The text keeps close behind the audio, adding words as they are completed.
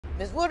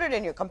Ms. Woodard,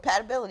 in your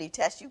compatibility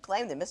test, you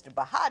claim that Mr.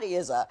 Bahati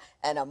is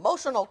an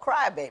emotional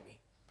crybaby.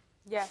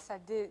 Yes, I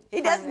did. He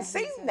doesn't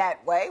seem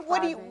that way.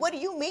 What do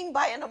you mean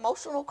by an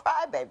emotional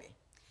crybaby?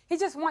 He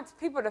just wants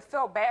people to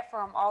feel bad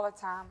for him all the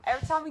time.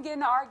 Every time we get in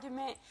an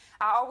argument,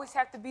 I always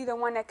have to be the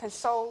one that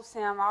consoles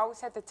him. I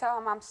always have to tell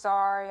him I'm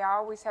sorry. I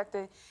always have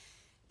to,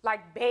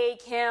 like, beg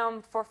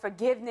him for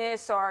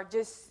forgiveness or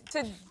just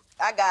to...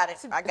 I got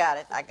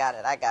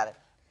it.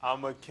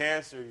 I'm a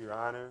Cancer, Your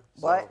Honor.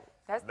 What?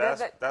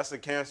 So that's a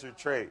Cancer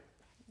trait.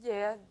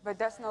 Yeah, but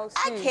that's no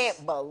excuse. I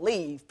can't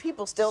believe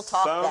people still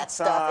talk that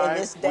stuff in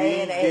this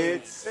day and age. We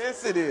get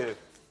sensitive,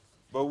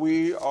 but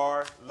we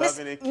are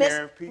loving and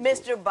caring people.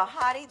 Mr.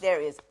 Bahati,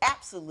 there is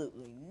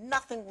absolutely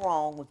nothing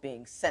wrong with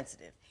being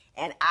sensitive.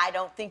 And I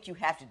don't think you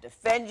have to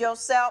defend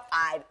yourself.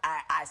 I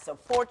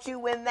support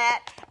you in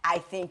that. I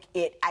think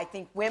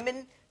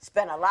women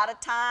spend a lot of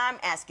time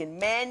asking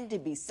men to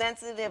be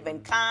sensitive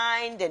and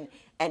kind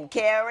and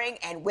caring,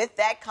 and with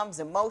that comes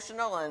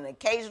emotional and an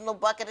occasional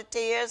bucket of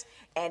tears.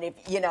 And if,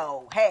 you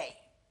know, hey.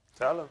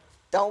 Tell him.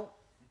 Don't